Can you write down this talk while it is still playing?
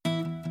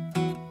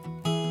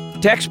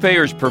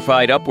Taxpayers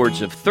provide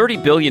upwards of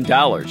 $30 billion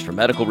for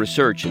medical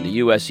research in the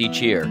U.S.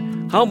 each year.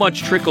 How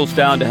much trickles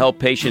down to help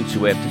patients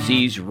who have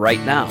disease right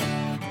now?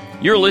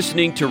 You're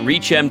listening to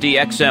ReachMD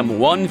XM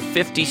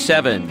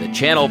 157, the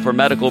channel for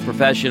medical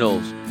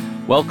professionals.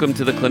 Welcome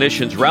to the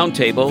Clinicians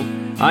Roundtable.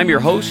 I'm your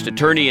host,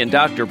 attorney and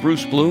Dr.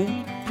 Bruce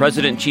Bloom,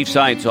 President and Chief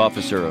Science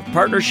Officer of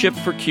Partnership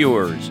for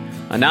Cures,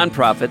 a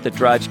nonprofit that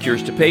drives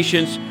cures to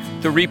patients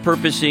through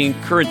repurposing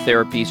current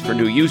therapies for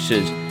new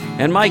uses.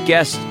 And my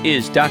guest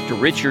is Dr.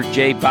 Richard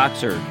J.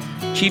 Boxer,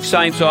 Chief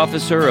Science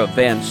Officer of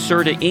Van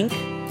Serta Inc.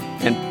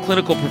 and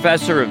Clinical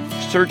Professor of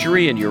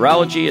Surgery and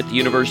Urology at the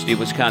University of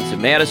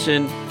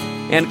Wisconsin-Madison,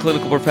 and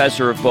Clinical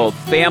Professor of both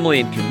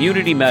Family and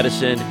Community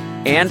Medicine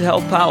and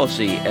Health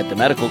Policy at the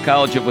Medical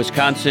College of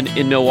Wisconsin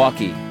in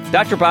Milwaukee.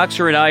 Dr.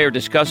 Boxer and I are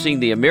discussing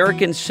the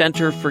American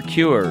Center for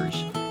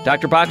Cures.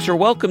 Dr. Boxer,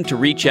 welcome to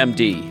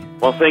ReachMD.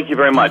 Well, thank you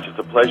very much. It's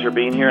a pleasure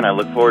being here, and I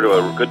look forward to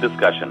a good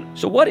discussion.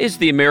 So what is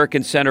the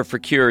American Center for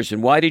Cures,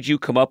 and why did you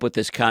come up with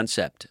this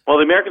concept? Well,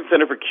 the American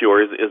Center for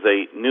Cures is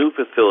a new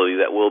facility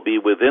that will be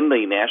within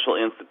the National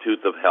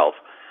Institutes of Health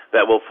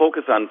that will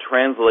focus on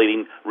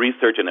translating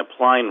research and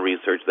applying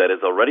research that has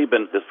already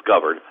been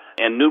discovered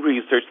and new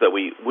research that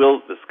we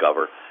will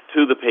discover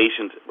to the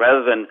patient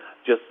rather than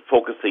just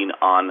focusing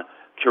on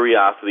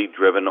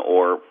curiosity-driven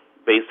or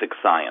basic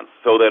science,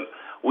 so that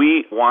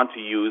we want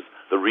to use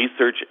the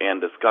research and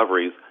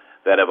discoveries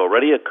that have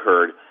already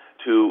occurred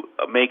to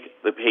make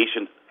the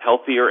patient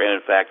healthier and,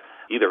 in fact,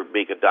 either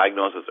make a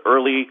diagnosis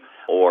early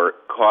or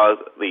cause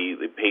the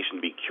patient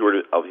to be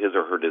cured of his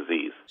or her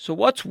disease. So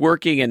what's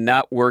working and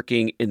not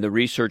working in the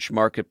research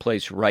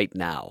marketplace right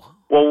now?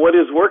 Well, what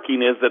is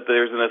working is that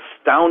there's an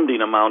astounding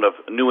amount of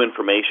new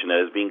information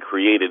that is being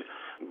created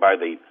by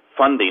the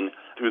funding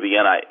through the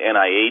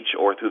NIH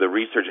or through the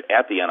research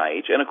at the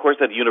NIH, and of course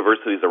at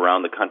universities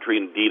around the country,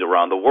 indeed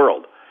around the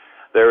world.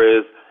 There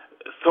is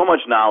so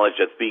much knowledge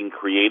that's being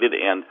created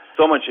and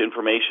so much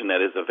information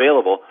that is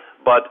available,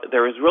 but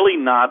there is really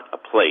not a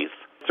place,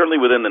 certainly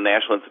within the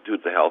National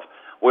Institutes of Health,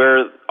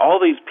 where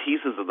all these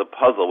pieces of the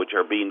puzzle which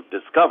are being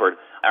discovered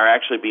are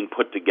actually being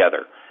put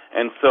together.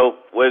 And so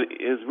what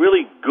is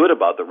really good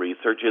about the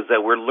research is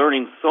that we're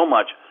learning so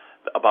much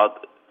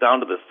about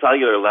down to the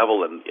cellular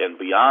level and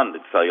beyond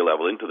the cellular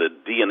level into the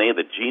DNA,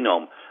 the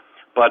genome.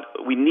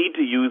 But we need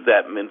to use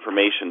that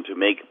information to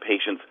make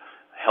patients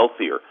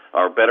healthier,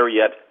 or better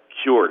yet,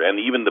 cured. And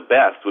even the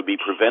best would be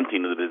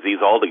preventing the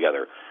disease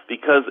altogether.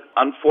 Because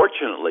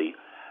unfortunately,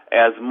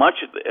 as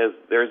much as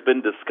there's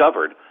been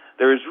discovered,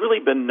 there has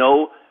really been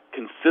no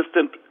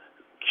consistent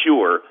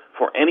cure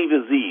for any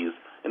disease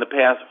in the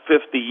past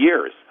 50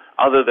 years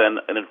other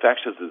than an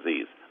infectious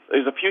disease.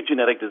 There's a few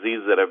genetic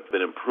diseases that have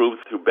been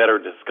improved through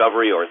better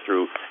discovery or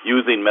through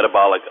using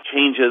metabolic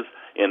changes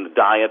in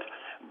diet,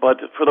 but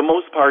for the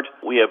most part,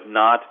 we have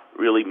not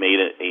really made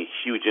a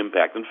huge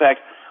impact. In fact,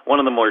 one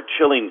of the more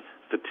chilling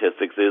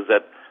statistics is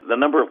that the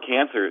number of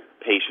cancer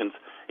patients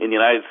in the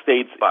United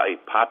States by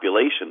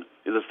population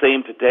is the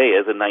same today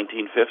as in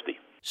 1950.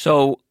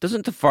 So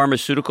doesn't the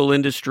pharmaceutical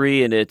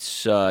industry and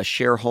its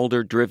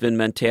shareholder-driven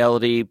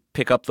mentality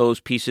pick up those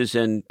pieces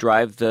and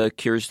drive the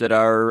cures that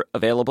are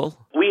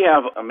available? We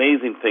have an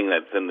amazing thing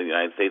that's in the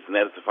United States, and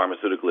that is the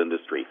pharmaceutical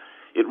industry.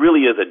 It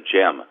really is a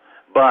gem,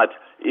 but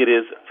it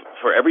is,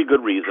 for every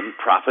good reason,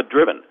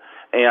 profit-driven.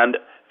 And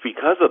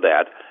because of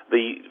that,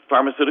 the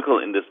pharmaceutical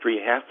industry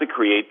has to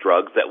create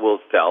drugs that will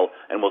sell,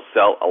 and will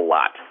sell a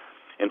lot.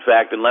 In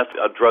fact, unless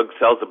a drug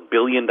sells $1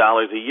 billion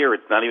a year,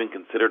 it's not even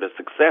considered a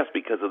success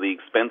because of the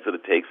expense that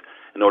it takes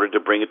in order to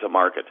bring it to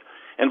market.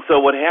 And so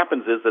what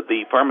happens is that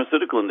the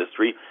pharmaceutical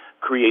industry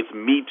creates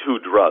me-too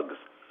drugs.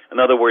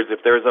 In other words,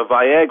 if there's a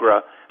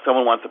Viagra,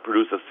 someone wants to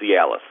produce a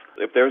Cialis.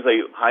 If there's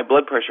a high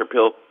blood pressure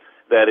pill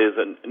that is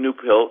a new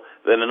pill,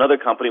 then another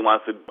company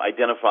wants to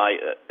identify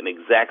an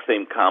exact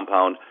same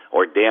compound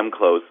or damn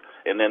close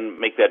and then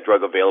make that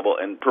drug available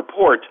and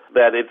purport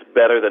that it's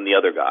better than the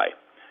other guy.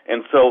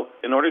 And so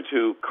in order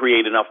to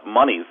create enough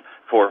monies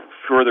for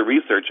further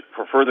research,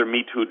 for further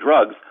Me Too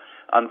drugs,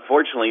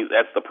 unfortunately,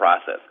 that's the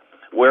process.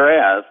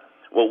 Whereas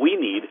what we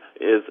need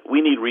is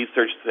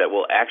research that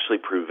will actually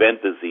prevent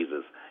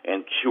diseases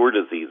and cure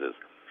diseases.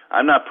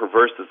 I'm not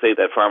perverse to say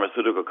that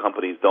pharmaceutical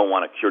companies don't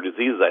want to cure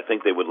diseases. I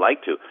think they would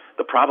like to.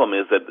 The problem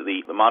is that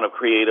the amount of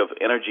creative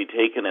energy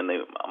taken and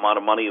the amount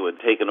of money it would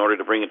take in order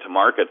to bring it to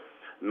market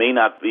may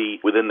not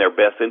be within their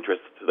best interest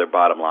to their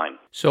bottom line.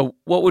 So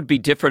what would be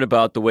different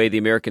about the way the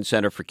American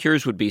Center for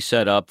Cures would be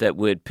set up that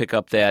would pick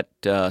up that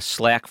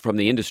slack from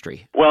the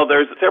industry? Well,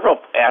 there's several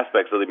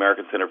aspects of the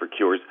American Center for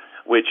Cures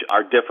which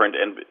are different.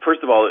 And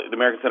first of all, the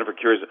American Center for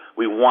Cures,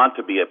 we want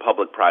to be a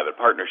public-private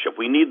partnership.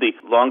 We need the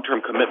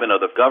long-term commitment of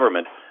the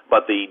government,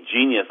 but the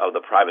genius of the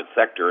private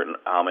sector and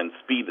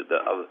speed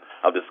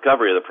of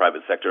discovery of the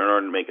private sector in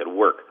order to make it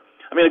work.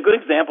 I mean, a good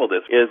example of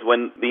this is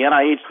when the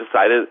NIH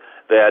decided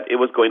that it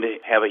was going to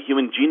have a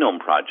human genome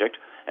project,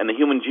 and the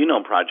Human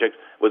Genome Project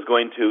was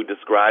going to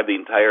describe the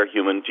entire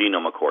human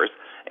genome, of course,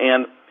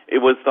 and it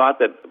was thought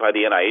that by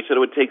the NIH that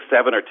it would take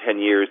 7 or 10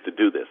 years to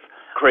do this.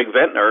 Craig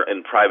Ventnor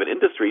in private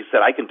industry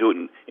said, I can do it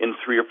in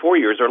 3 or 4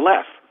 years or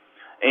less.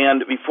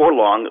 And before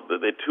long,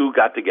 the two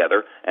got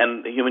together,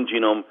 and the human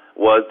genome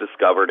was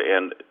discovered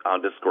and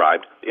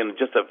described in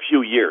just a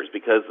few years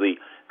because the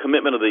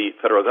commitment of the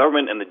federal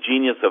government and the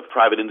genius of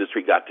private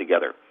industry got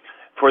together.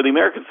 For the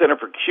American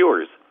Center for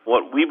Cures,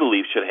 what we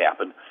believe should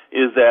happen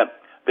is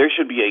that there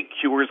should be a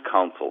Cures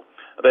Council.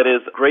 That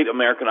is, great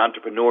American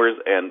entrepreneurs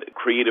and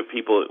creative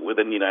people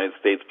within the United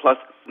States, plus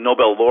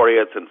Nobel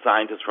laureates and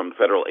scientists from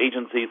federal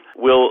agencies,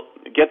 will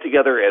get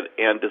together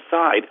and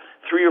decide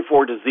 3 or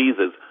 4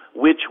 diseases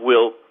which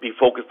will be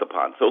focused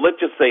upon. So let's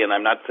just say, and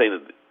I'm not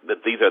saying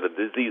that these are the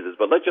diseases,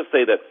 but let's just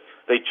say that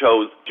they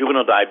chose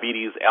juvenile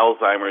diabetes,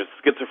 Alzheimer's,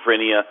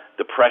 schizophrenia,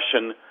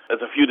 depression. There's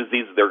a few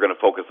diseases they're going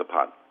to focus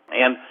upon.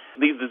 And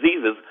these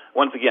diseases,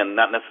 once again,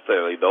 not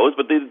necessarily those,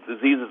 but these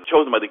diseases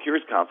chosen by the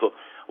Cures Council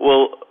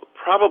will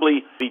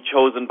probably be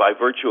chosen by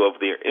virtue of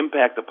their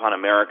impact upon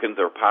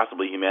Americans or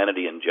possibly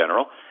humanity in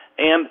general,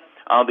 and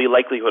the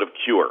likelihood of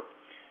cure.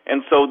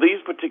 And so these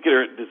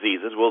particular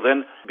diseases will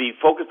then be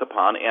focused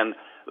upon, and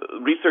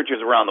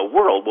researchers around the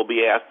world will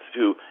be asked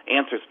to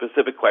answer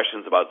specific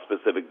questions about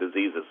specific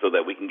diseases so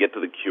that we can get to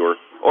the cure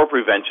or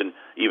prevention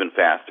even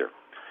faster.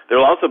 There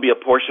will also be a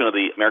portion of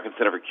the American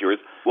Center for Cures,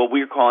 what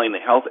we're calling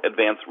the Health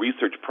Advanced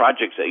Research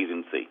Projects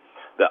Agency,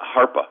 the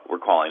HARPA,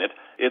 we're calling it.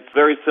 It's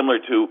very similar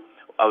to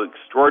an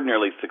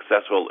extraordinarily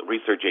successful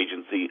research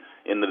agency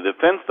in the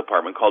Defense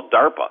Department called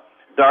DARPA.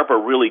 DARPA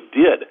really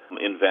did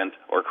invent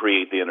or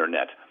create the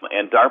Internet,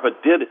 and DARPA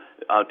did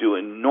do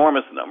an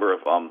enormous number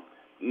of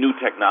new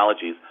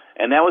technologies,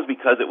 and that was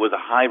because it was a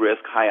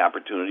high-risk,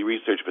 high-opportunity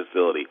research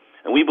facility.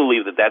 And we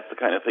believe that that's the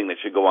kind of thing that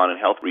should go on in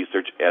health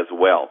research as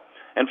well.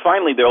 And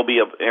finally, there will be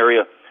an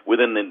area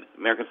within the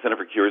American Center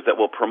for Cures that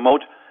will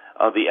promote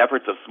the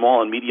efforts of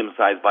small and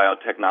medium-sized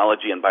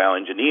biotechnology and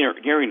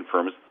bioengineering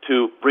firms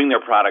to bring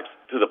their products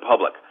to the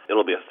public. It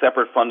will be a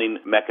separate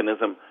funding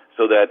mechanism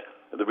so that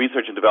the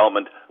research and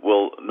development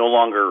will no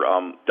longer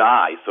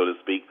die, so to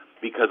speak,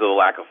 because of the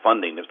lack of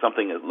funding. If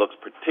something looks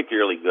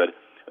particularly good,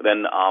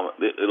 then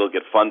it'll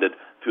get funded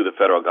through the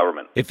federal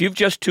government. If you've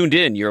just tuned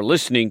in, you're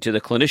listening to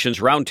the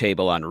Clinicians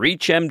Roundtable on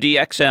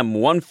ReachMD-XM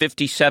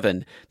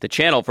 157, the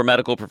channel for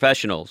medical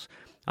professionals.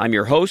 I'm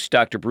your host,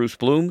 Dr. Bruce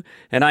Bloom,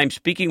 and I'm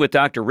speaking with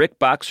Dr. Rick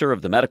Boxer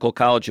of the Medical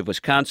College of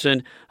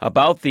Wisconsin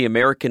about the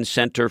American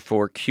Center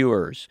for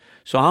Cures.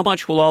 So how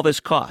much will all this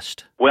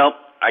cost? Well,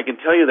 I can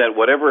tell you that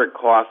whatever it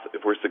costs,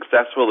 if we're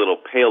successful, it'll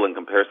pale in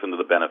comparison to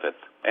the benefits.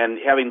 And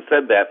having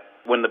said that,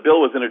 when the bill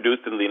was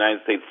introduced into the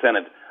United States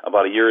Senate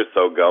about a year or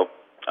so ago,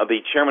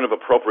 the chairman of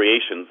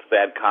Appropriations,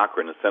 Thad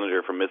Cochran, a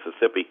senator from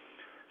Mississippi,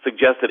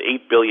 suggested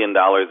 $8 billion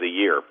a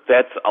year.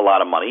 That's a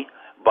lot of money,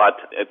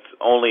 but it's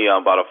only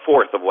about a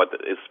fourth of what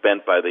is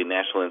spent by the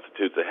National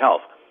Institutes of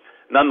Health.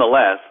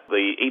 Nonetheless,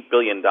 the $8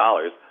 billion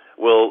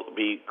will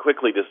be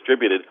quickly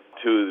distributed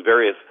to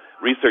various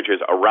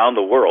researchers around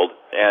the world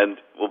and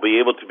will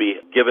be able to be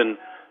given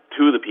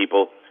to the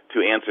people to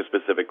answer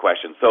specific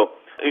questions. So,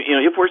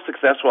 if we're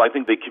successful, I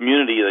think the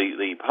community,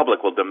 the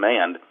public will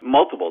demand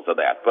multiples of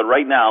that. But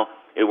right now,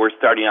 we're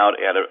starting out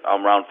at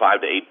around $5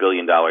 to $8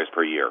 billion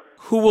per year.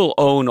 Who will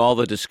own all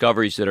the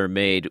discoveries that are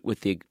made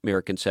with the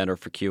American Center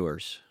for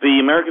Cures? The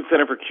American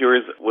Center for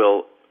Cures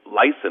will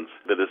license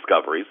the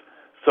discoveries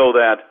so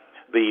that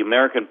the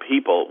American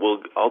people will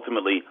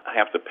ultimately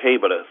have to pay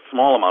but a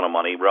small amount of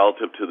money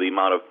relative to the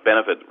amount of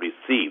benefit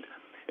received.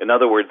 In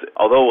other words,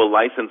 although we'll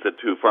license it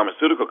to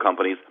pharmaceutical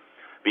companies,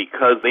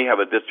 because they have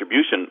a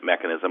distribution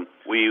mechanism,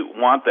 we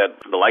want that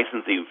the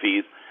licensing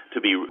fees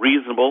to be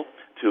reasonable,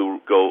 to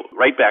go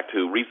right back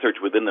to research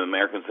within the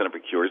American Center for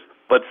Cures,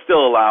 but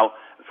still allow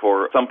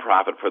for some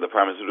profit for the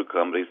pharmaceutical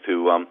companies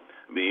to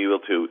be able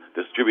to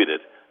distribute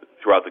it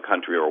throughout the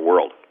country or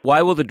world.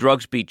 Why will the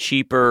drugs be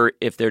cheaper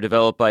if they're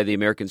developed by the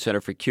American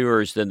Center for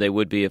Cures than they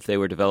would be if they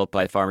were developed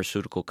by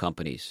pharmaceutical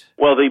companies?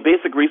 Well, the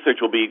basic research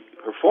will be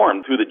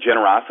performed through the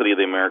generosity of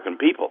the American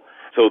people.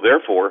 So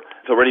therefore,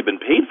 it's already been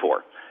paid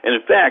for. And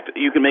in fact,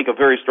 you can make a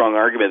very strong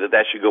argument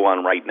that should go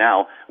on right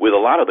now with a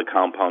lot of the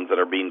compounds that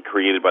are being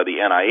created by the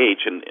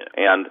NIH,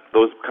 and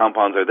those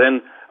compounds are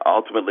then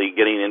ultimately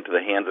getting into the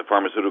hands of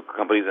pharmaceutical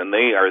companies, and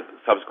they are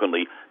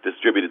subsequently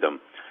distributed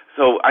them.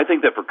 So I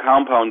think that for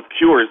compound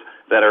cures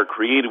that are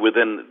created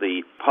within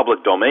the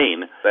public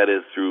domain, that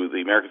is through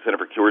the American Center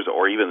for Cures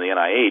or even the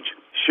NIH,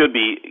 should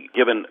be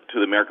given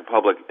to the American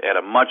public at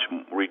a much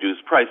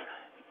reduced price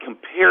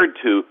compared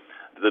to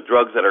the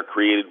drugs that are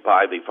created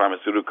by the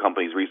pharmaceutical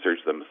companies' research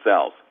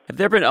themselves. Have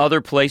there been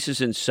other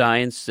places in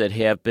science that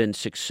have been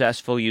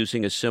successful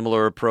using a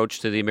similar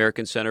approach to the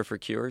American Center for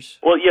Cures?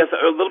 Well, yes.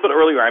 A little bit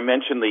earlier I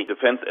mentioned the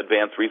Defense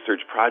Advanced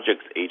Research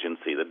Projects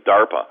Agency, the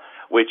DARPA,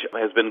 which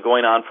has been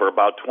going on for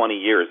about 20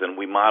 years, and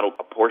we modeled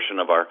a portion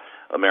of our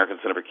American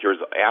Center for Cures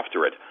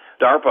after it.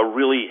 DARPA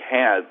really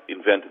has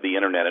invented the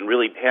Internet and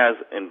really has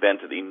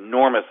invented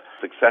enormous,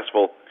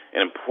 successful,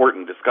 and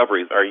important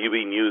discoveries are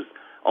being used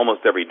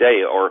almost every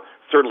day, or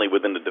certainly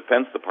within the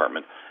Defense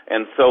Department.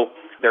 And so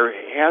there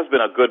has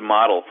been a good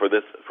model for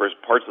this, for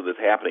parts of this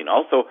happening.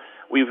 Also,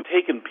 we've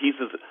taken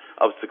pieces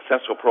of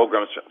successful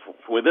programs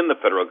within the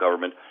federal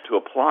government to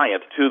apply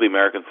it to the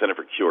American Center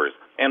for Cures.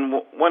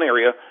 And one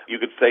area you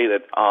could say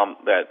that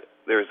that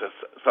there's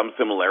some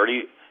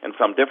similarity and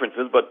some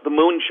differences, but the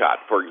moonshot,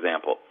 for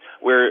example,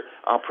 where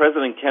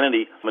President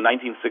Kennedy in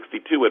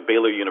 1962 at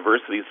Baylor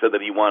University said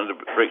that he wanted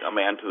to bring a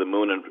man to the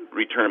moon and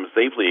return him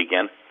safely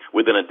again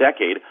within a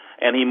decade,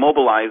 and he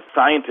mobilized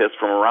scientists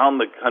from around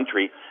the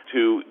country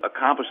to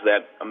accomplish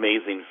that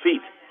amazing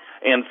feat.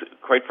 And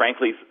quite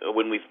frankly,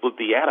 when we split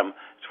the atom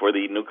for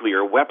the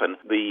nuclear weapon,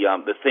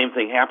 the same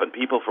thing happened.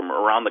 People from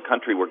around the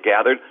country were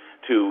gathered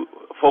to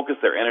focus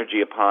their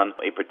energy upon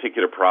a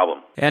particular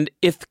problem. And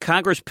if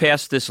Congress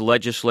passed this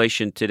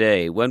legislation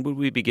today, when would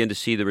we begin to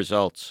see the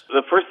results?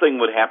 The first thing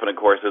would happen, of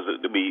course, is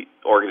it to be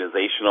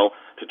organizational,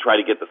 to try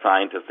to get the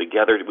scientists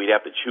together. We'd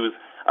have to choose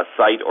a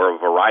site or a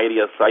variety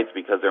of sites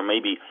because there may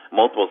be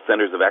multiple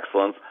centers of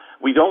excellence.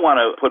 We don't want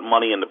to put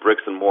money into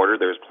bricks and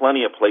mortar. There's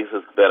plenty of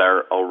places that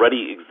are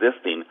already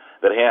existing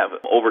that have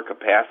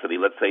overcapacity.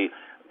 Let's say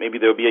maybe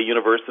there would be a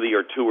university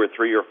or two or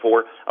three or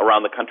four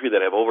around the country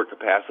that have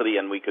overcapacity,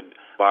 and we could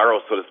borrow,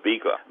 so to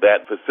speak,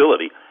 that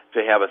facility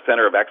to have a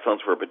center of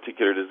excellence for a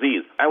particular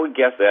disease. I would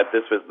guess that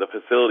the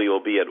facility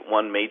will be at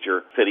one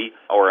major city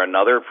or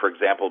another, for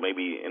example,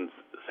 maybe in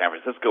San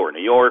Francisco or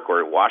New York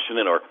or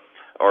Washington or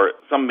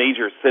some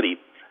major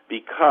city,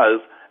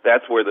 because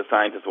that's where the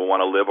scientists will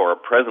want to live or are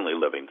presently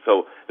living.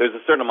 So there's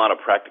a certain amount of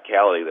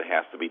practicality that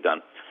has to be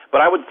done. But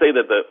I would say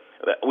that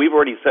we've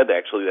already said,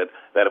 actually,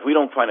 that if we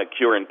don't find a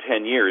cure in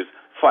 10 years,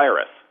 fire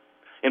us.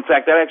 In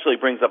fact, that actually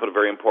brings up a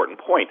very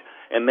important point,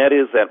 and that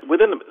is that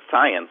within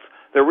science,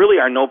 there really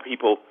are no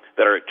people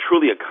that are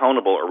truly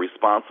accountable or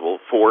responsible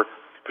for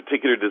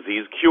particular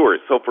disease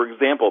cures. So, for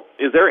example,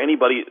 is there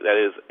anybody that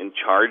is in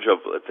charge of,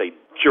 let's say,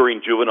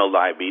 curing juvenile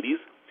diabetes?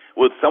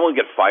 Would someone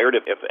get fired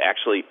if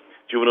actually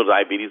juvenile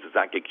diabetes does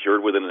not get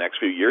cured within the next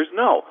few years?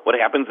 No. What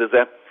happens is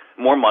that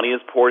more money is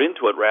poured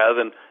into it rather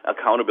than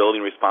accountability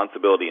and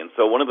responsibility. And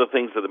so one of the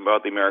things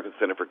about the American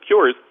Center for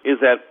Cures is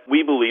that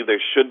we believe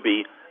there should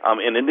be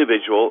an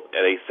individual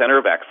at a center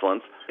of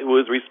excellence who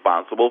is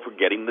responsible for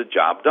getting the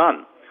job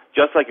done.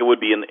 Just like it would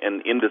be in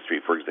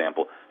industry, for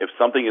example. If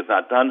something is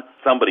not done,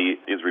 somebody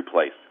is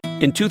replaced.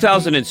 In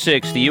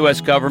 2006, the U.S.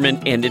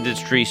 government and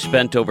industry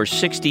spent over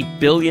 $60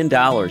 billion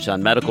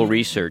on medical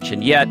research,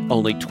 and yet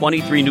only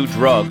 23 new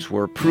drugs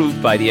were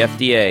approved by the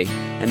FDA,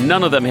 and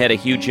none of them had a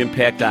huge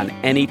impact on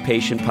any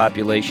patient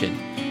population.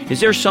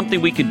 Is there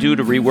something we can do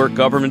to rework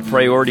government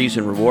priorities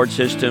and reward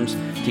systems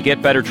to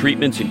get better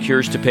treatments and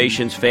cures to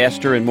patients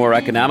faster and more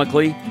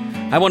economically?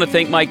 I want to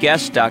thank my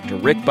guest, Dr.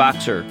 Rick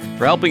Boxer,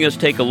 for helping us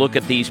take a look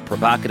at these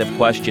provocative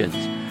questions.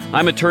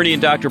 I'm attorney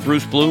and Dr.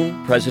 Bruce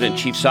Bloom, President and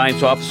Chief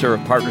Science Officer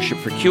of Partnership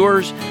for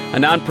Cures, a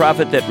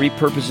nonprofit that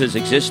repurposes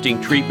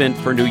existing treatment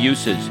for new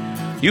uses.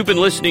 You've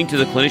been listening to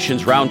the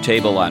Clinicians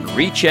Roundtable on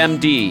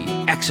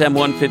ReachMD,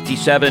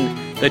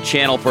 XM157, the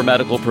channel for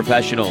medical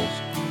professionals.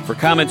 For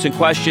comments and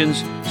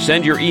questions,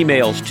 send your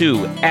emails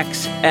to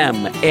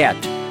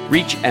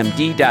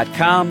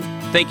xm@reachmd.com.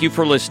 Thank you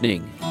for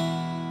listening.